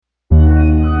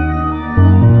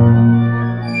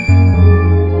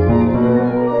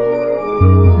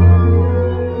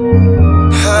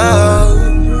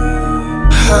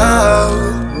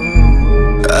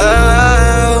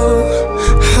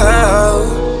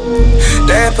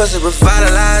pussy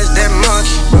revitalize that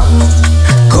monkey.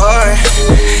 Korrin,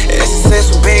 it's a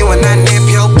sensual bean when I nip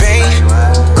your bean.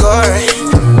 Korrin,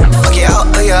 fuck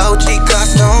your OG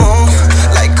costume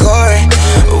like Korrin.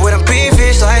 With a big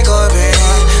fish like Korrin,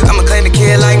 I'ma claim the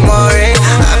kid like Maury.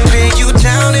 I pin you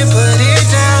down and put it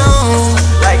down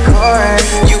like Korrin.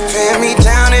 You pin me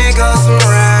down and go some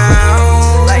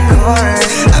round like Korrin.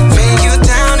 I pin you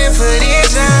down and put it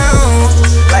down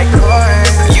like Korrin.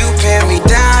 You pin me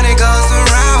down and goes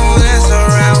around and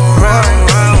around,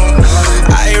 round.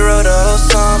 I wrote a whole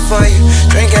song for you.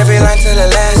 Drink every line till the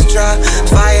last drop.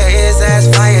 Fire is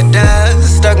as fire does.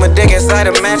 Stuck my dick inside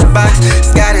a matchbox.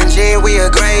 Scott and G, we a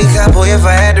great couple. If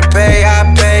I had to pay, I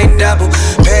pay double.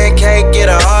 Pancake, get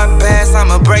a hard pass.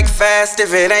 I'ma break fast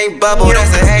if it ain't bubble.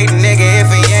 That's a hate nigga.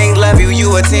 If he ain't love you,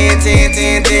 you a 10, 10,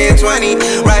 10, 10, 20.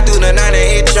 Ride through the night and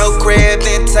hit your crib,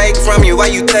 then take from you. Why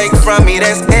you take from me?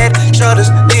 That's head, shoulders,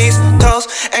 knees, toes.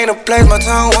 Ain't a place my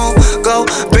tongue won't go.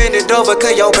 Bend it over,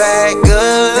 cut your back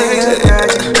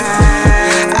good.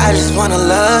 I just wanna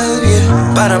love you.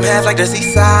 Bottom half like the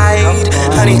seaside.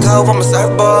 Honey cove, I'm a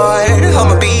surfboard. Hold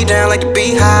my beat down like the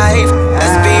beehive.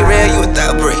 Let's be real, you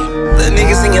without break. The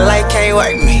niggas singing like can't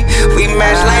wipe me. We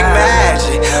match like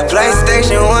magic.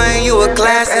 PlayStation 1, you a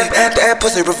classic. That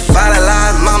pussy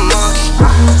revitalize my monkey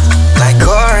like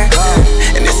Korrin.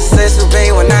 And it's a sense of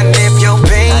pain when I nip your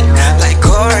bean like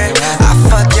Korrin.